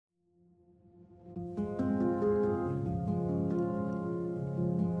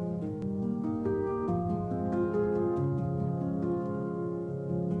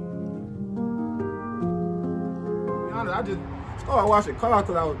I just started washing cars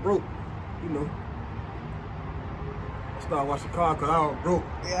because I was broke, you know. I started washing cars because I was broke.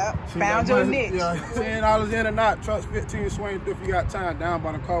 Yeah, found your niche. Yeah, $10 in and out, trucks 15, swing if you got time,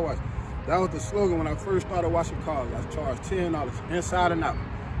 Downbottom Car Wash. That was the slogan when I first started washing cars. I charged $10 inside and out.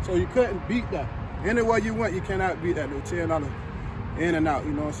 So you couldn't beat that. Anywhere you went, you cannot beat that, though, $10 in and out,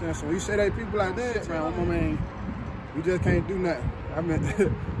 you know what I'm saying? So when you say that, people like that, man, we just can't do nothing. I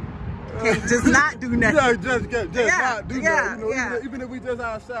mean, can't just not do nothing. Yeah, just yeah, not do yeah, nothing. You know, yeah. even if we just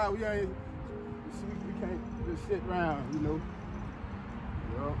outside, we can't just sit around, you know.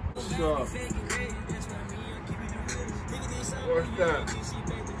 So, what's that?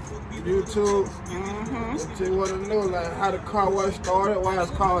 YouTube. If you want to know like how the car wash started, why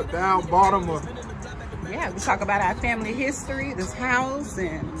it's called Downbottom, or yeah, we talk about our family history, this house,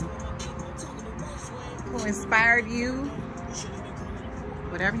 and who inspired you.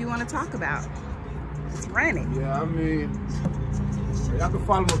 Whatever you want to talk about, just run it. Yeah, I mean, y'all can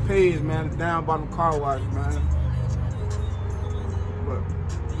follow my page, man, Downbottom Car Wash, man. But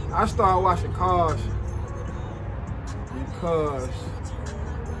I started washing cars because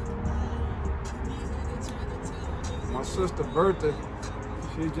my sister Bertha,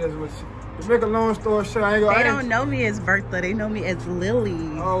 she just was. To make a long story short, they don't know me as Bertha. They know me as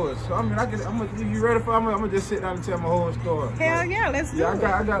Lily. Oh, so I mean, you ready for? I'm gonna just sit down and tell my whole story. Hell yeah, let's do it.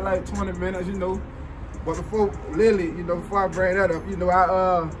 I got like 20 minutes, you know. But before Lily, you know, before I bring that up, you know,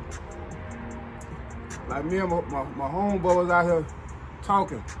 like me and my homeboy was out here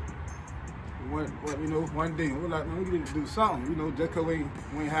talking. One day we were like, man, we need to do something, you know, just cause we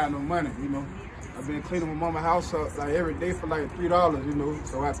ain't had no money, you know. I've been cleaning my mama's house up like every day for like $3, you know.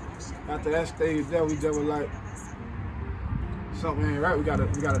 So after that stage there, we just were like, something ain't right. We gotta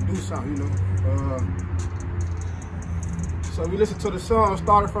do something, you know. So we listened to the song,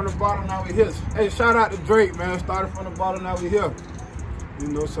 started from the bottom, now we here. Hey, shout out to Drake, man. Started from the bottom, now we here. You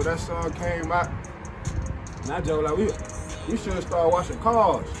know, so that song came out, and I just was like, we should start washing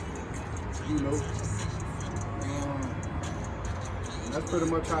cars, you know. And that's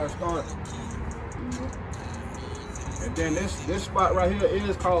pretty much how it started. And then this spot right here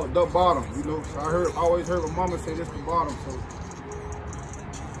is called the bottom, you know. So I always heard my mama say this the bottom. So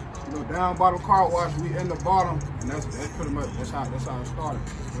you know, Downbottom Car Wash, we in the bottom, and that's pretty much how it started.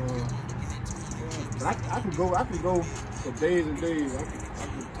 But I can go for days and days. I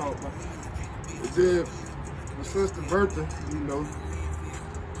can talk. But then my sister Bertha, you know.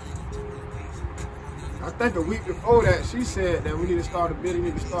 I think a week before that, she said that we need to start a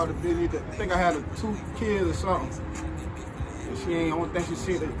business, I think I had 2 kids or something. And I don't think she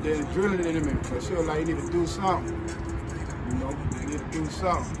see the adrenaline in me. But she was like, you need to do something. You know, you need to do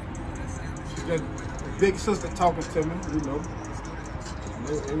something. She just, the big sister talking to me, you know. And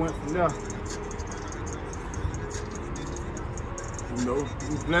it went from there. You know,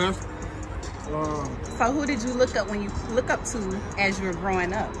 we blessed. So who did you look up to as you were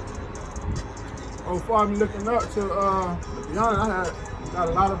growing up? Oh, before I'm looking up to be honest, I got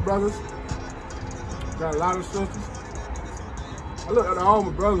a lot of brothers, got a lot of sisters. I look at all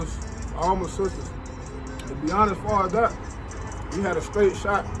my brothers, all my sisters. To be honest, as far as that, we had a straight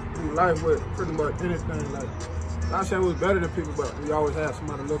shot in life with pretty much anything. Like, not saying it was better than people, but we always had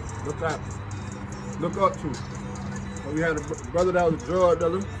somebody to look up to. So we had a brother that was a drug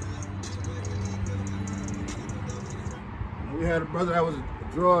dealer. And we had a brother that was a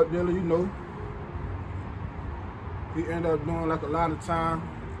drug dealer, you know. We ended up doing like a lot of time,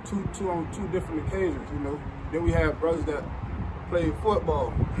 two on two different occasions, you know. Then we had brothers that played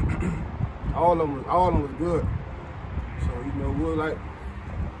football. all of them was good. So, you know, we were like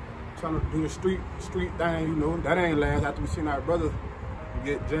trying to do the street thing, you know. That ain't last after we seen our brother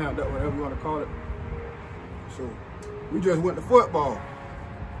get jammed up, whatever you want to call it. So we just went to football.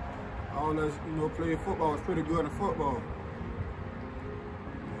 All us, you know, playing football was pretty good in football.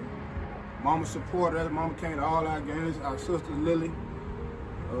 Mama supported us. Mama came to all our games. Our sister Lily,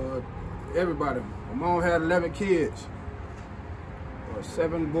 everybody. My mom had 11 kids,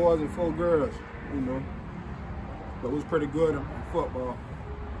 7 boys and 4 girls. You know, but it was pretty good in football.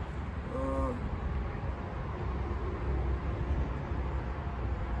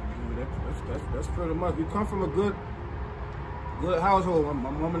 That's pretty much. We come from a good household.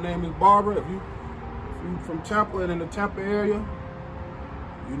 My mama's name is Barbara. If you from Tampa and in the Tampa area,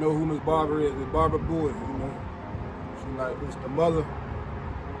 you know who Miss Barbara is. It's Jevario Buie, you know. She like, it's the mother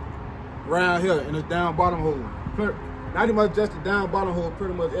around here in this Downbottom hole. Not even just the Downbottom hole,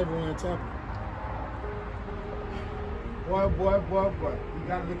 pretty much everywhere in Tampa. Boy. You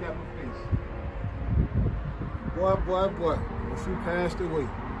gotta look at my face. Boy. When she passed away.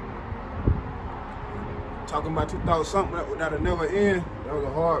 talking about you thought something that'll never end. That was a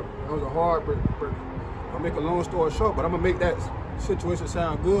hard break. I'll make a long story short, but I'm gonna make that situation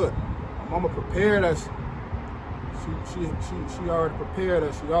sound good. My mama prepared us. She already prepared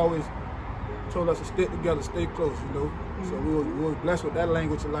us. She always told us to stick together, stay close, you know. So we was blessed with that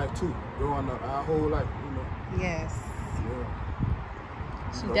language of life too, growing up our whole life, you know. Yes.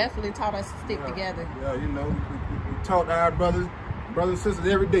 Yeah. She definitely taught us to stick together. Yeah, you know, we taught our brothers and sisters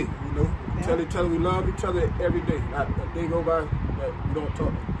every day, you know. Yeah. Tell each other we love each other every day. Not a day go by that we don't talk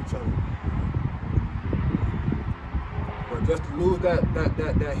to each other. But just to lose that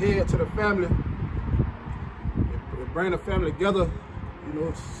head to the family, it bring the family together, you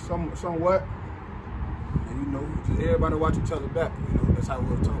know, somewhat. And you know, just everybody watch each other back, you know, that's how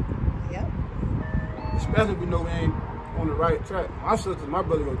we'll talk. Yep. Especially if we know we ain't on the right track. My sisters, my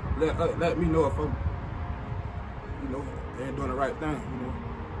brother will let me know if I'm, you know, they ain't doing the right thing, you know.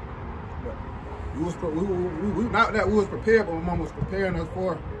 But we was not that we was prepared, but my mom was preparing us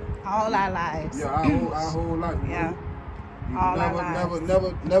for all our lives. Yeah, our whole life. You yeah. know? All our lives.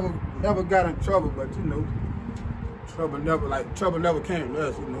 Never got in trouble, but you know, trouble never came to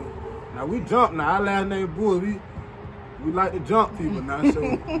us, you know. Now we jump now. Our last name Buie. We like to jump people now, so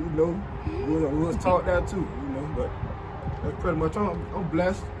you know, we was taught that too, you know. But that's pretty much. I'm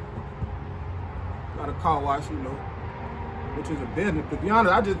blessed. Got a car wash, you know, which is a business. To be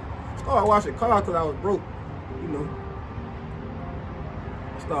honest, I just started washing cars because I was broke, you know.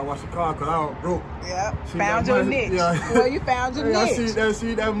 I started washing cars because I was broke. Yeah, found your niche. Yeah. Well, you found your niche. I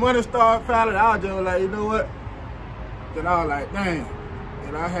see that money started piling. I was just like, you know what? Then I was like, dang.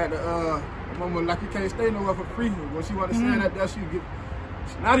 And I had to, my mama like, you can't stay nowhere for free. When she wanted to stand up there, she would get,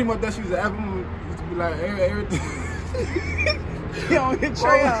 not even that she was an album, used to be like, everything. You on the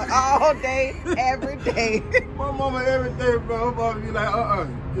trail all day, every day. My mama every day, bro. My mama be like,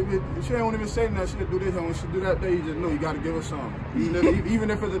 she don't even say nothing. She'll do this, and when she do that day, you just know you got to give her something. Even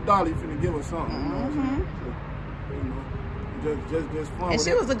if it's $1, you finna give her something. You know what I'm saying? So, you know, just fun. And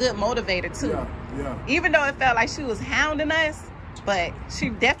she was a good motivator too. Yeah. Even though it felt like she was hounding us, but she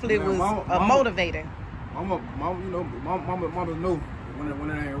definitely was a motivator. Mama know when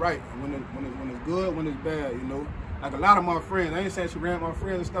it ain't right, when it's good, when it's bad, you know. Like a lot of my friends, I ain't saying she ran my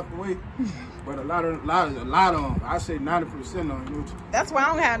friends and stuff away, but a lot of them, I say 90% of them. You know. That's why I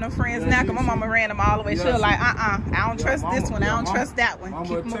don't have no friends now, because my mama ran them all the way. She was like, I don't trust this one, I don't trust that one.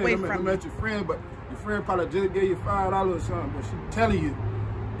 Keep them away from me. Your friend, but your friend probably just gave you $5 or something, but she telling you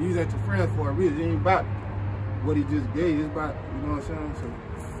these ain't your friends for a reason. It ain't about what he just gave, it's about, you know what I'm saying? So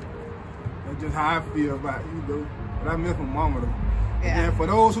that's just how I feel about it, you know. But I miss my mama though. Yeah. And for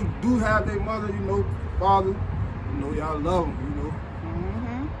those who do have their mother, you know, father, you know, y'all love them, you know.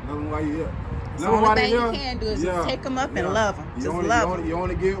 Love them while you're here. The only thing you can do is just take them up and love them. Just love them. You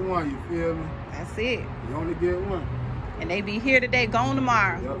only get one, you feel me? That's it. You only get one. And they be here today, gone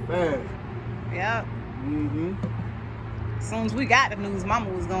tomorrow. Yep, fast. Yep. As soon as we got the news, mama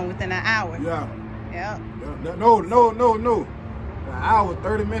was gone within an hour. Yeah. Yeah. No. An hour,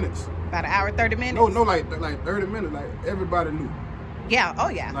 30 minutes. About an hour, 30 minutes? No, like 30 minutes. Like everybody knew. Yeah. Oh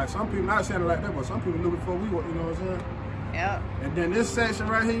yeah. Like some people, not saying it like that, but some people knew before we were. You know what I'm saying? Yeah. And then this section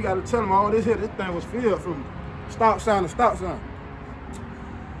right here, you got to tell them all this here. This thing was filled from stop sign to stop sign.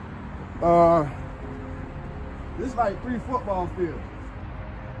 This is like 3 football fields.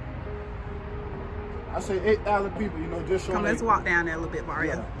 I say 8,000 people, you know, just showing. Come, let's walk down there a little bit,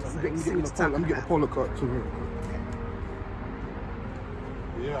 Mario. Yeah. Let me get the polar cut too here.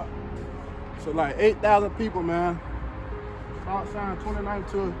 Yeah. So like 8,000 people, man. Start sign 29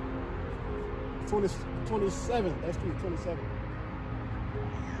 to 27. That's 27.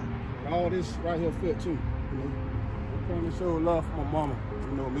 And all this right here fit too. You know, I'm trying to show love for my mama.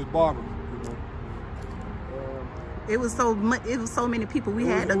 You know, Miss Barbara. You know. It was so many people. We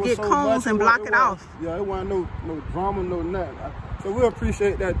had to get cones and block it off. Yeah, it wasn't no drama, no nothing. So we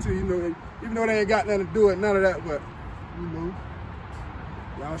appreciate that too. You know, even though they ain't got nothing to do with none of that, but you know,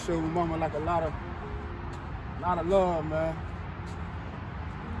 y'all show my mama like a lot of love, man.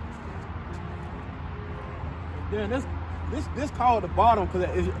 And then this called the bottom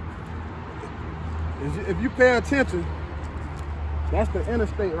because if you pay attention, that's the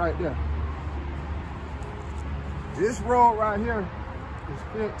interstate right there. This road right here is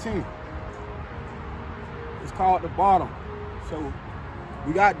 15. It's called the bottom. So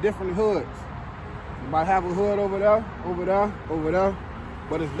we got different hoods. You might have a hood over there,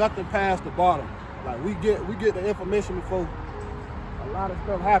 but it's nothing past the bottom. Like we get the information before a lot of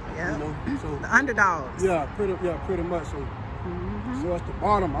stuff happens. Yeah. You know, so the underdogs. Yeah, pretty much. So, so it's the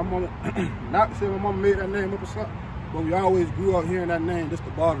bottom. My mama, not to say my mama made that name up or something, but we always grew up hearing that name. This the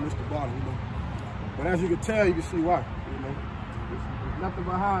bottom. You know. But as you can tell, you can see why. You know, there's nothing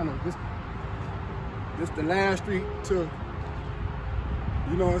behind them. This the last street to,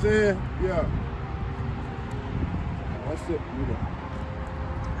 you know what I'm saying? Yeah. That's it. You know.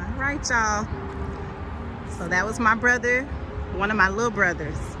 All right, y'all. So that was my brother, one of my little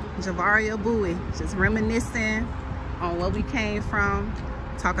brothers, Jevario Buie, just reminiscing on what we came from,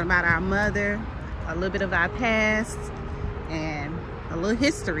 talking about our mother, a little bit of our past, and a little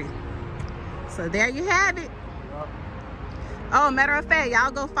history. So there you have it. Oh, matter of fact,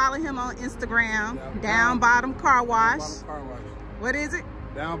 y'all go follow him on Instagram, Downbottom Car Wash. Downbottom Car Wash. What is it?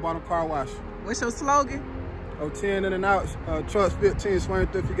 Downbottom Car Wash. What's your slogan? Oh, 10 in and out, trucks 15, swing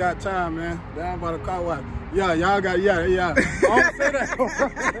through if you got time, man. Downbottom Car Wash. Yeah, y'all got, yeah. I don't say that.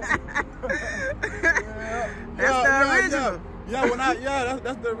 That's the original.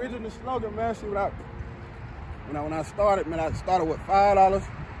 That's the original slogan, man. See, when I started, man, I started with $5,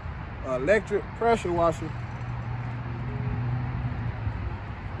 electric pressure washer,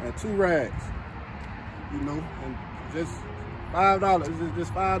 and 2 rags, you know, and just $5. It's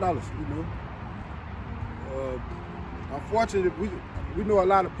just $5, you know. Unfortunately, we know a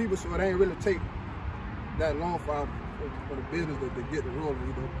lot of people, so it ain't really take that long for the business to get the rolling,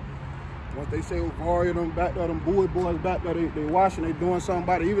 you know. Once they say, oh, Jevario, them back there, them Buie boys back there, they washing, they doing something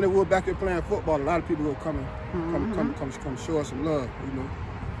about it. Even if we're back here playing football, a lot of people will come show us some love, you know.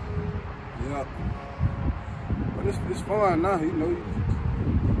 Yeah. But it's fun now, you know.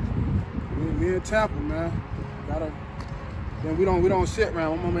 Me and Tampa, man. Then we don't sit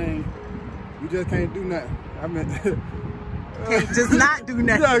around. My man, we just can't do nothing. I mean, can't just not do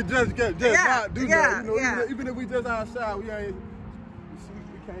nothing. Yeah, just not do nothing. You know, even if we just outside, we can't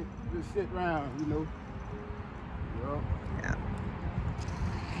just sit around, you know. Yeah.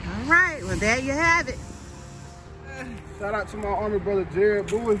 All right, well there you have it. Shout out to my Army brother Jevario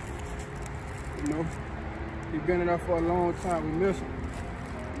Buie. You know, he's been in there for a long time. We miss him.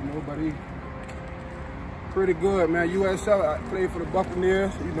 You know, but he pretty good, man. USL, I played for the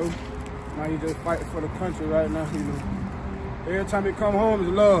Buccaneers, you know. Now he just fighting for the country right now, you know. Every time he come home,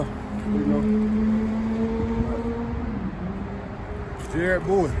 it's love, you know. Jevario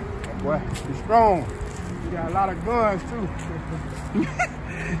Buie, boy, he's strong. He got a lot of guns, too.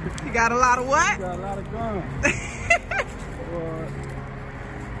 You got a lot of what? He got a lot of guns.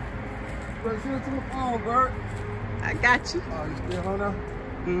 Let's shoot to the phone, Bert. I got you. Oh, you still on now?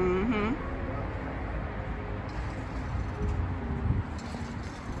 Mm-hmm.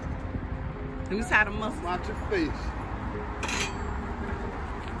 Who's had a muscle? Watch your face.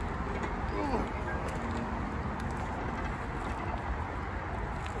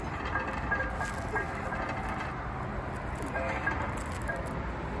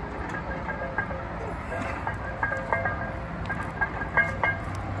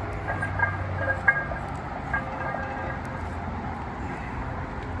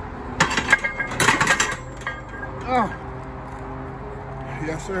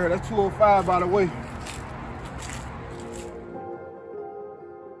 Yes, sir. That's 205, by the way.